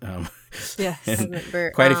end. Yes. I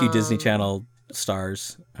remember, quite a few Disney Channel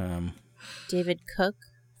stars. David Cook,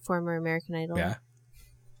 former American Idol. Yeah.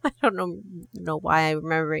 I don't know why I'm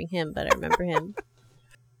remembering him, but I remember him.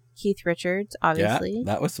 Keith Richards, obviously. Yeah,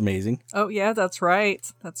 that was amazing. Oh, yeah, that's right.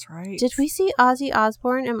 That's right. Did we see Ozzy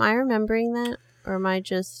Osbourne? Am I remembering that? Or am I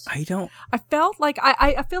just... I don't... I felt like...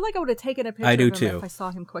 I feel like I would have taken a picture of him too. If I saw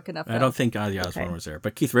him quick enough. I don't think Ozzy Osbourne was there,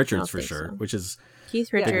 but Keith Richards for sure, which is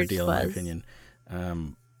Keith Richards a bigger deal was. in my opinion.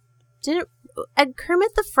 And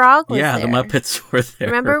Kermit the Frog was there. Yeah, the Muppets were there.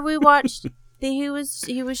 Remember we watched... He was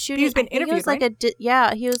shooting... He's been interviewed, he was like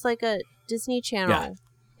he was like a Disney Channel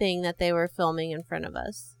thing that they were filming in front of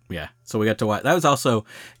us. Yeah, so we got to watch. That was also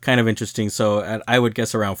kind of interesting. So I would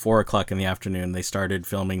guess around 4:00 in the afternoon, they started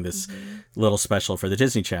filming this little special for the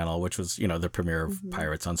Disney Channel, which was, the premiere of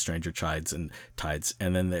Pirates on Stranger Tides, and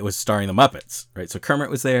then it was starring the Muppets, right? So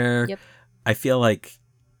Kermit was there. Yep. I feel like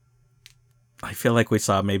we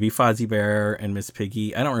saw maybe Fozzie Bear and Miss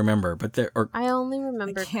Piggy. I don't remember, but I only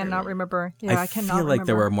remember. I cannot remember. Yeah, I feel like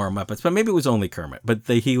there were more Muppets, but maybe it was only Kermit. But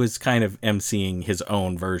he was kind of emceeing his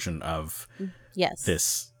own version of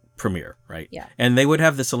this premiere, right? Yeah. And they would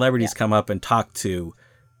have the celebrities come up and talk to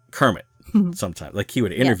Kermit sometimes. Like he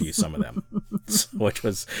would interview some of them, which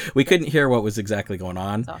was, we couldn't hear what was exactly going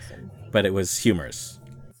on, awesome. But it was humorous.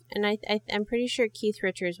 And I'm pretty sure Keith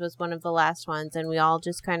Richards was one of the last ones, and we all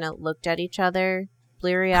just kind of looked at each other,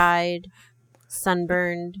 bleary-eyed,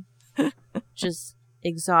 sunburned, just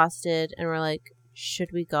exhausted, and we're like,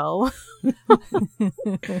 should we go?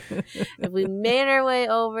 And we made our way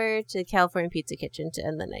over to California Pizza Kitchen to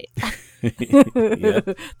end the night.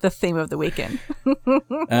 The theme of the weekend.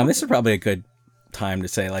 This is probably a good time to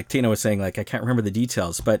say, like Tina was saying, like I can't remember the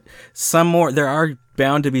details, but there are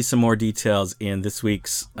bound to be some more details in this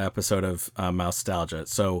week's episode of Mousetalgia.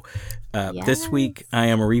 So this week I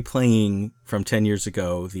am replaying from 10 years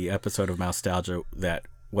ago the episode of Mousetalgia that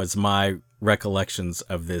was my recollections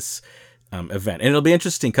of this event. And it'll be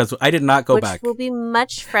interesting because I did not go back. Which will be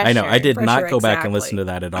much fresher. I know. I did not go back and listen to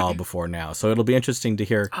that at all before now. So it'll be interesting to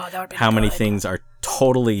hear how many things are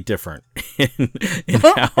totally different in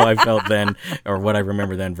how I felt then, or what I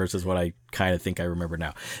remember then versus what I kind of think I remember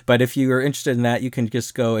now. But if you are interested in that, you can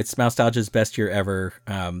just go. It's Mousetalgia's Best Year Ever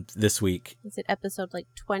this week. Is it episode like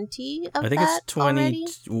 20 of that? I think it's 20.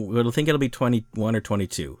 I think it'll be 21 or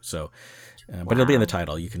 22. So, but it'll be in the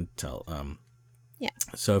title. You can tell. Yeah.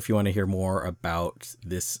 So if you want to hear more about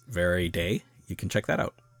this very day, you can check that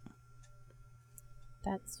out.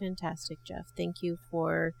 That's fantastic, Jeff. Thank you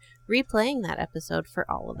for replaying that episode for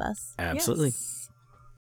all of us. Absolutely. Yes.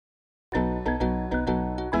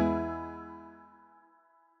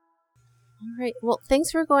 All right. Well,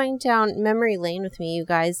 thanks for going down memory lane with me, you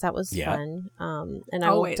guys. That was Yeah. fun. And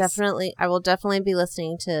Always. I will definitely be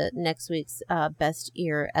listening to next week's best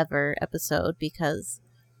year ever episode because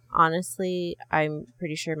honestly, I'm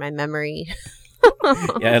pretty sure my memory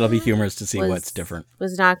Yeah, it'll be humorous to see was- what's different.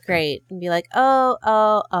 was not great and be like, oh.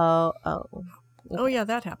 Oh yeah,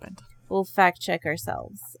 that happened. We'll fact check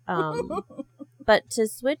ourselves. But to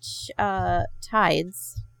switch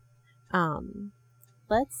tides,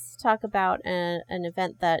 let's talk about an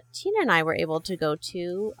event that Tina and I were able to go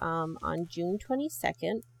to on June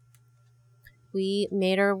 22nd. We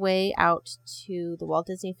made our way out to the Walt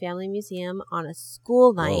Disney Family Museum on a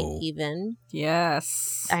school night, Whoa. even.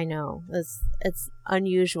 Yes. I know. It's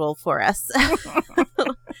unusual for us.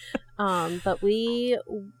 But we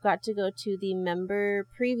got to go to the member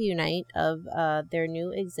preview night of their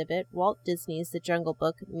new exhibit, Walt Disney's The Jungle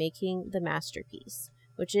Book, Making the Masterpiece,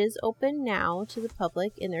 which is open now to the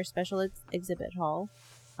public in their special exhibit hall.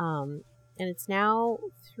 And it's now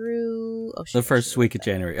through The first week of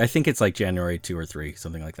January. I think it's like January 2 or 3,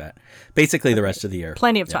 something like that. Basically, the rest of the year.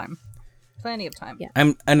 Plenty of Yeah. time. Plenty of time. Yeah.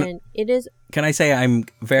 And And it is can I say I'm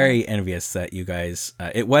very envious that you guys.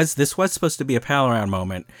 This was supposed to be a pal around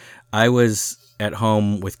moment. I was at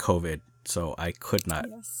home with COVID, so I could not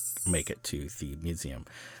make it to the museum,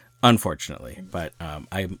 unfortunately. But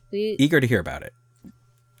I'm eager to hear about it.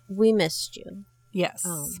 we missed you. Yes.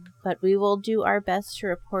 But we will do our best to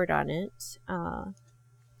report on it.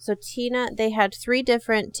 So Tina, they had 3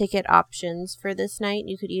 different ticket options for this night.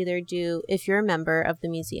 You could either do, if you're a member of the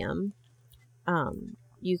museum,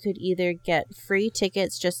 you could either get free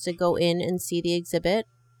tickets just to go in and see the exhibit,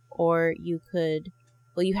 or you could,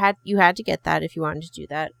 well, you had to get that if you wanted to do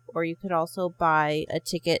that, or you could also buy a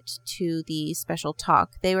ticket to the special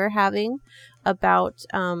talk they were having about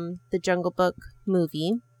the Jungle Book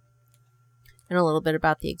movie and a little bit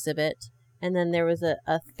about the exhibit. And then there was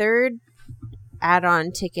a third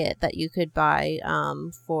add-on ticket that you could buy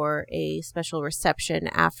for a special reception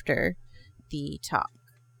after the talk.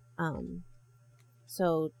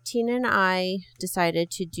 So Tina and I decided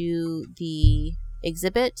to do the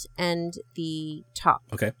exhibit and the talk.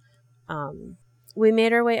 Okay. We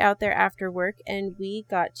made our way out there after work, and we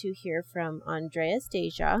got to hear from Andreas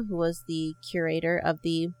Deja, who was the curator of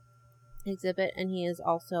the exhibit, and he is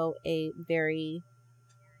also a very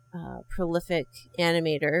prolific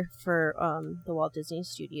animator for the Walt Disney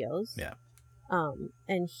Studios. Yeah.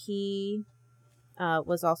 And he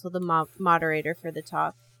was also the moderator for the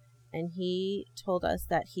talk, and he told us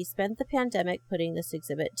that he spent the pandemic putting this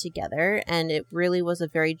exhibit together, and it really was a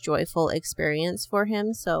very joyful experience for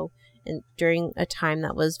him. So, and during a time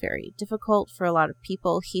that was very difficult for a lot of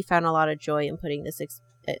people, he found a lot of joy in putting this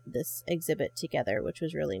exhibit together, which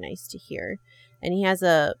was really nice to hear. And he has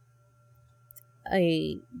a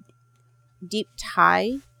deep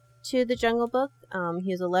tie to the Jungle Book.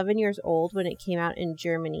 He was 11 years old when it came out in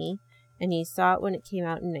Germany, and he saw it when it came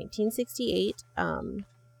out in 1968.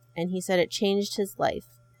 And he said it changed his life,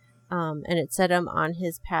 and it set him on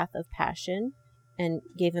his path of passion and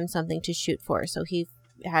gave him something to shoot for. So he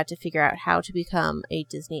had to figure out how to become a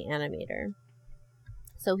Disney animator.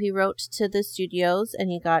 So he wrote to the studios,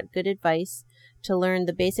 and he got good advice to learn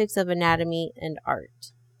the basics of anatomy and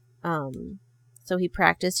art. So he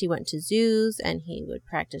practiced. He went to zoos, and he would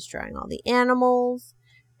practice drawing all the animals,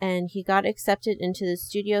 and he got accepted into the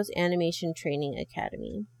studio's animation training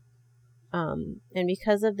academy. And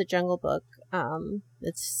because of the Jungle Book,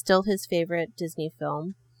 it's still his favorite Disney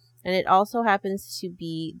film. And it also happens to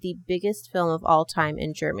be the biggest film of all time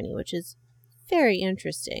in Germany, which is very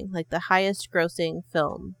interesting. Like the highest grossing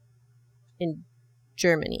film in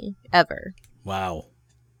Germany ever. Wow.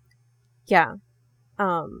 Yeah.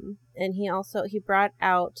 And he brought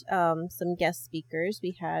out some guest speakers.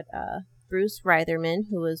 We had Bruce Reitherman,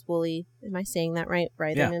 who was Wooly. Am I saying that right?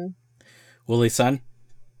 Reitherman? Yeah. Wooly's son?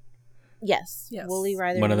 Yes. Wooly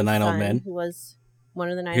Reitherman. One of the 9 old men? Who was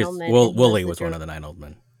one of the 9 old men. Wooly was one of the 9 old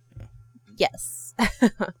men. Yes.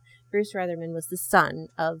 Bruce Reitherman was the son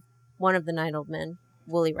of one of the 9 old men,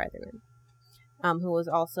 Wooly Reitherman, who was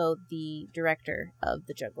also the director of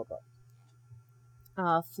the Jungle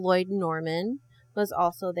Book. Floyd Norman was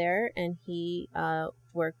also there, and he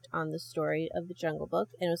worked on the story of the Jungle Book,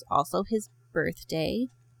 and it was also his birthday.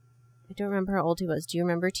 I don't remember how old he was. Do you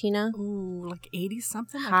remember, Tina? Ooh, like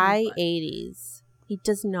 80-something? High 80s. He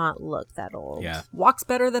does not look that old. Yeah. Walks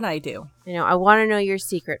better than I do. I know. I want to know your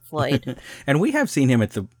secret, Floyd. And we have seen him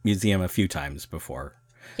at the museum a few times before.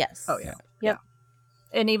 Yes. Oh, yeah. Yep.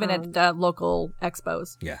 And even at local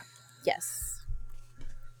expos. Yeah. Yes.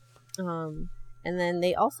 And then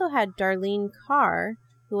they also had Darlene Carr,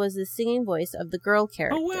 who was the singing voice of the girl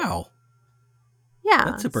character. Oh, wow. Yeah.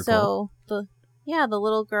 That's super cool. So the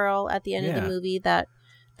little girl at the end of the movie that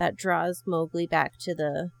draws Mowgli back to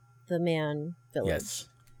the man village. Yes.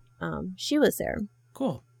 She was there.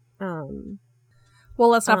 Cool. Well,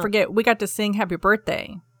 let's not forget, we got to sing Happy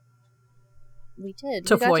Birthday. We did.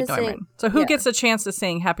 To Floyd Neumann. So who gets a chance to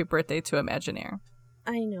sing Happy Birthday to Imagineer?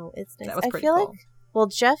 I know. It's nice. That was pretty cool. like, well,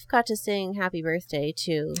 Jeff got to sing Happy Birthday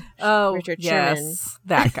to Richard Sherman.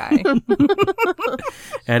 That guy.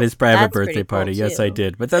 At his private birthday party. Yes, I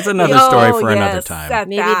did. But that's another story for another time.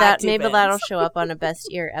 Maybe that'll show up on a Best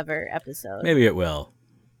Ear Ever episode. Maybe it will.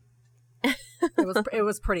 It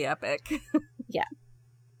was pretty epic. Yeah.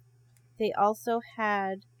 They also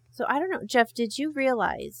had... So, I don't know. Jeff, did you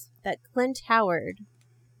realize that Clint Howard,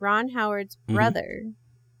 Ron Howard's brother,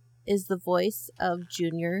 is the voice of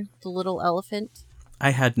Junior, the little elephant? I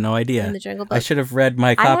had no idea. In the Jungle Book. I should have read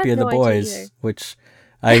my copy of The Boys, which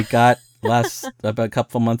I got about a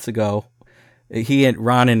couple months ago.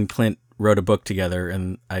 Ron and Clint wrote a book together,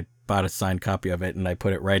 and I bought a signed copy of it, and I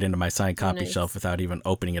put it right into my signed copy shelf without even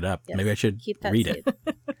opening it up. Yes. Maybe I should read it.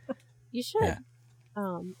 You should. Yeah.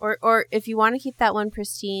 Or if you want to keep that one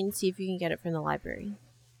pristine, see if you can get it from the library.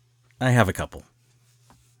 I have a couple.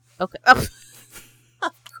 Okay.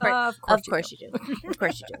 Of course you do. Of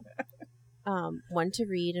course you do. One to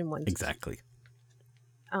read and one to exactly.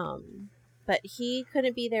 But he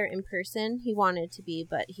couldn't be there in person. He wanted to be,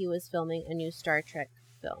 but he was filming a new Star Trek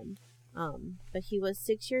film. But he was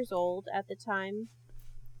 6 years old at the time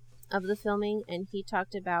of the filming, and he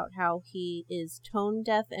talked about how he is tone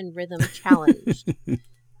deaf and rhythm challenged.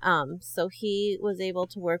 So he was able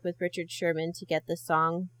to work with Richard Sherman to get the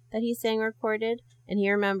song that he sang recorded, and he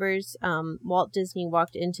remembers Walt Disney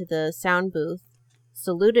walked into the sound booth,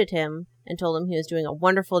 saluted him, and told him he was doing a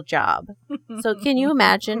wonderful job. So can you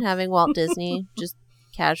imagine having Walt Disney just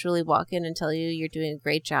casually walk in and tell you you're doing a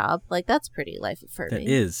great job? Like, that's pretty life affirming.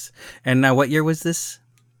 That is. And now, what year was this?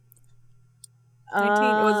 19,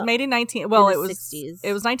 it was made in 19. Well, it was 60s.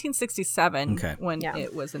 It was 1967 when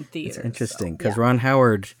it was in theaters. It's interesting because Ron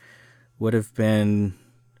Howard would have been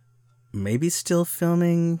maybe still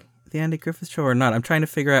filming the Andy Griffith Show or not. I'm trying to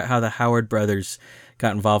figure out how the Howard brothers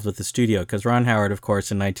got involved with the studio, because Ron Howard, of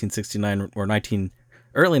course, in 1969 or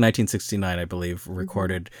early 1969, I believe,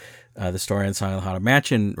 recorded the Story and Song of the Haunted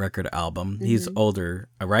Mansion record album. Mm-hmm. He's older,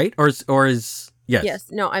 right? Or is yes? Yes.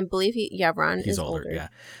 No, I believe Ron is older. Yeah,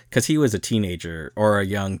 because he was a teenager or a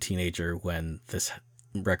young teenager when this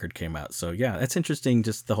record came out. So yeah, that's interesting.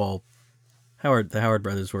 Just the whole the Howard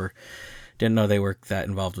brothers didn't know they were that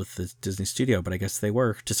involved with the Disney studio, but I guess they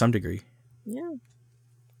were to some degree. Yeah.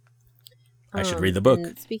 I should read the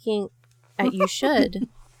book. Speaking, you should,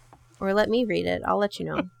 or let me read it. I'll let you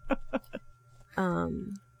know.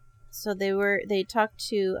 So they talked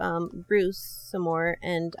to Bruce some more,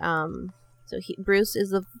 and Bruce is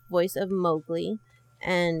the voice of Mowgli,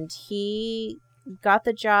 and he got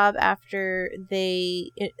the job after they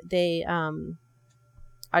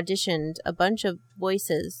auditioned a bunch of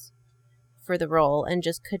voices for the role and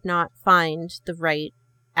just could not find the right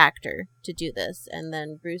actor to do this. And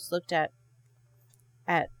then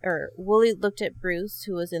Wooly looked at Bruce,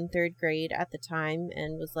 who was in 3rd grade at the time,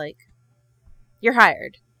 and was like, "You're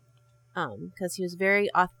hired." Because he was very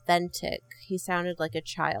authentic. He sounded like a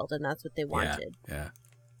child, and that's what they wanted. Yeah.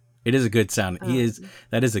 It is a good sound.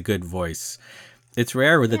 That is a good voice. It's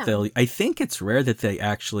rare that I think it's rare that they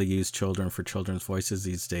actually use children for children's voices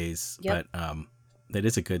these days. Yep. But that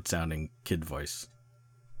is a good sounding kid voice.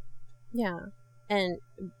 Yeah. And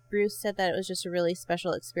Bruce said that it was just a really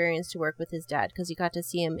special experience to work with his dad, because he got to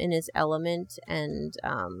see him in his element and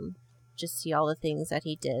just see all the things that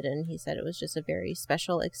he did. And he said it was just a very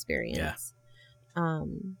special experience. Yeah.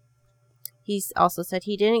 He also said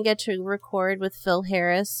he didn't get to record with Phil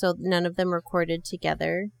Harris, so none of them recorded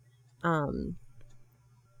together. And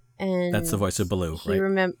that's the voice of Baloo,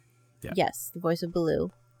 right? Yes, the voice of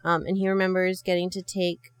Baloo. And he remembers getting to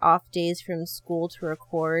take off days from school to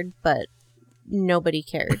record, but nobody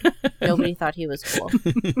cared. Nobody thought he was cool.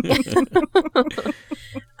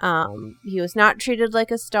 He was not treated like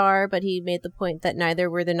a star, but he made the point that neither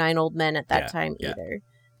were the 9 old men at that time either.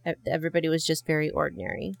 Everybody was just very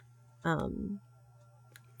ordinary. And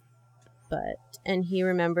he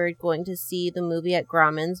remembered going to see the movie at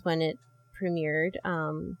Grauman's when it premiered.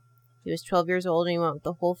 He was 12 years old, and he went with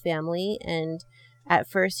the whole family, and at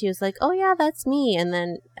first he was like, "Oh yeah, that's me," and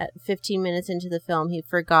then at 15 minutes into the film he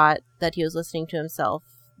forgot that he was listening to himself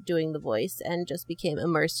doing the voice and just became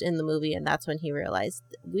immersed in the movie, and that's when he realized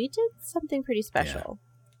we did something pretty special.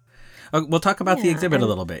 Yeah. We'll talk about the exhibit a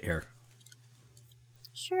little bit here.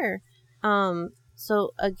 Sure.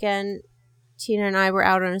 So again, Tina and I were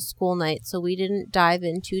out on a school night, so we didn't dive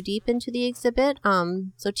in too deep into the exhibit.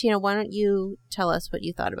 So Tina, why don't you tell us what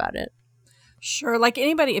you thought about it? Sure. Like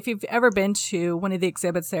anybody, if you've ever been to one of the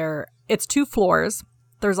exhibits there, it's 2 floors.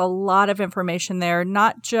 There's a lot of information there,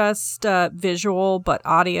 not just visual, but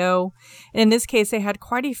audio. And in this case, they had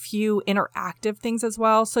quite a few interactive things as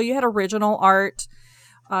well. So you had original art.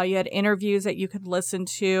 You had interviews that you could listen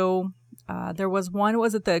to. There was one,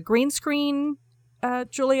 was it the green screen,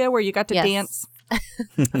 Julia, where you got to dance?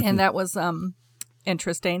 And that was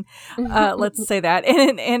interesting. Let's say that.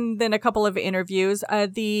 And then a couple of interviews.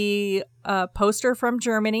 The poster from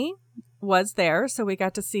Germany was there, so we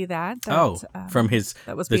got to see that. From his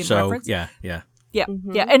that was the being show. referenced. Yeah. Yeah.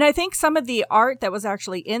 And I think some of the art that was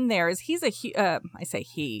actually in there is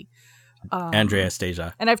Andreas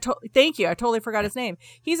Deja. And thank you. I totally forgot his name.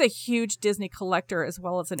 He's a huge Disney collector as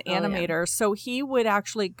well as an animator. Yeah. So he would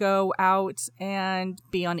actually go out and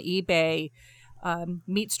be on eBay,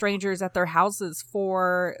 meet strangers at their houses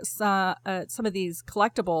for some of these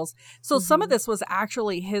collectibles. So some of this was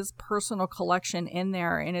actually his personal collection in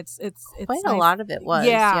there, and it's quite nice. A lot of it was.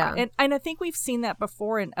 Yeah. And I think we've seen that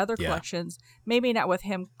before in other collections. Maybe not with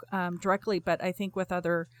him directly, but I think with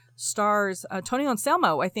other stars. Tony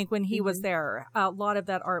Anselmo, I think when he was there, a lot of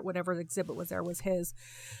that art, whatever the exhibit was there, was his.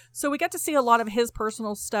 So we got to see a lot of his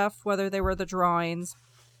personal stuff, whether they were the drawings.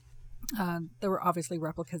 There were obviously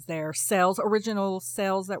replicas there, original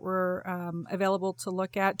sales that were available to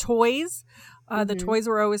look at. Toys. The toys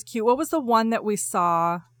were always cute. What was the one that we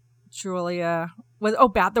saw, Julia?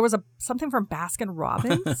 There was something from Baskin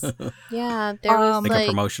Robbins. Yeah, there was like a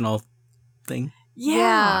promotional thing.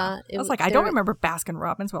 Yeah. I was like, I don't remember Baskin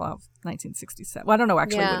Robbins. Well, 1967. Well, I don't know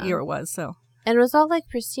actually what year it was. So. And it was all like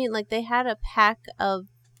pristine. Like they had a pack of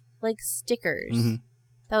like stickers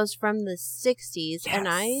that was from the 60s, and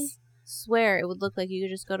I swear it would look like you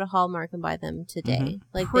could just go to Hallmark and buy them today.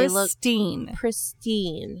 Like pristine. They look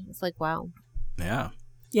pristine. It's like, wow. Yeah.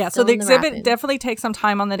 Yeah. So the exhibit definitely takes some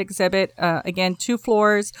time on that exhibit. Again, 2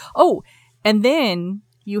 floors. Oh, and then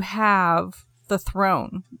you have the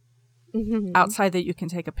throne outside that you can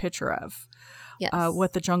take a picture of. Yes.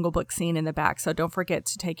 With the Jungle Book scene in the back. So don't forget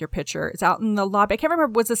to take your picture. It's out in the lobby. I can't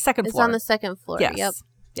remember. Was the second floor? It's on the second floor. Yes.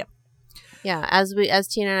 Yep. Yeah, as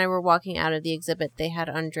Tina and I were walking out of the exhibit, they had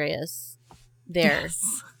Andreas there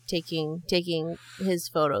taking his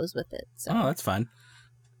photos with it. So. Oh, that's fun.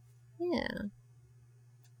 Yeah.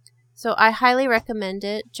 So I highly recommend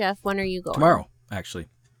it. Jeff, when are you going? Tomorrow, actually.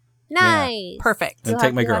 Nice. Yeah. Perfect. And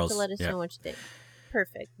take my girls. Have to let us know what you think.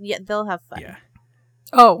 Perfect. Yeah, they'll have fun. Yeah.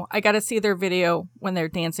 Oh, I got to see their video when they're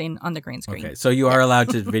dancing on the green screen. Okay, so you are allowed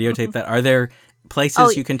to videotape that. Are there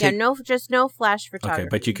places you can take? Yeah, no flash photography. Okay,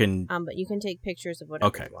 but you can. But you can take pictures of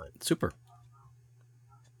whatever you want. Super.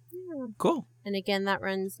 Yeah. Cool. And again, that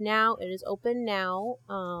runs now. It is open now,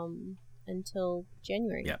 until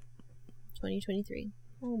January. Yep. 2023.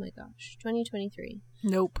 Oh my gosh, 2023.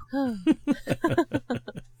 Nope.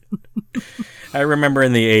 I remember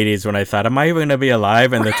in the 80s when I thought, am I even going to be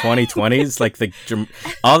alive in the 2020s? Like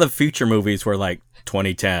all the future movies were like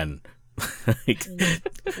 2010.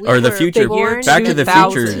 Or the future. Back to the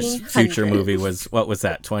Future's future movie was, what was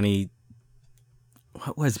that?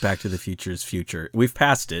 What was Back to the Future's future? We've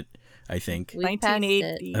passed it, I think.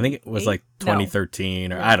 1980. I think it was like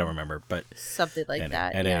 2013 or I don't remember, but something like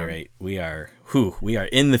that. At any rate, we are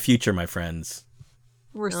in the future, my friends.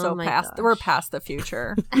 We're we're past the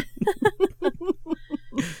future.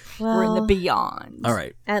 We're in the beyond. All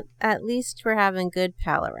right. At least we're having good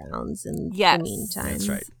pal arounds in the meantime. That's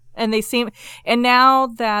right. And now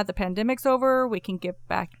that the pandemic's over, we can get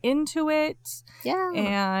back into it. Yeah.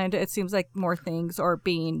 And it seems like more things are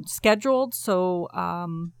being scheduled. So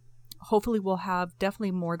hopefully we'll have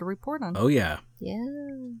definitely more to report on. Oh, yeah. Yeah,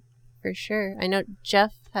 for sure. I know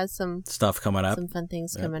Jeff has some stuff coming up. Some fun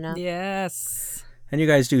things coming up. Yes. And you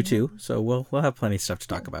guys do too. So we'll have plenty of stuff to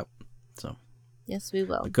talk about. So yes, we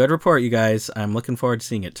will. A good report, you guys. I'm looking forward to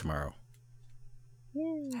seeing it tomorrow.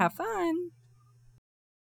 Yeah. Have fun.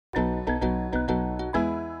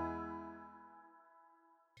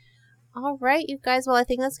 All right, you guys. Well, I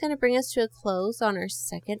think that's going to bring us to a close on our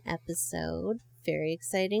second episode. Very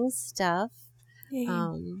exciting stuff. Yay.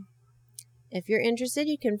 If you're interested,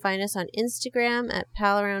 you can find us on Instagram at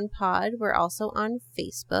PalAroundPod. We're also on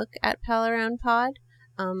Facebook at PalAroundPod.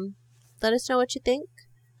 Let us know what you think.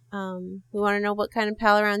 We want to know what kind of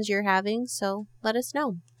pal arounds you're having, so let us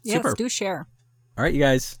know. Yes, Super. do share. All right, you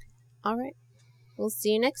guys. All right. We'll see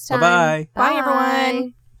you next time. Bye-bye. Bye,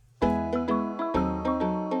 everyone.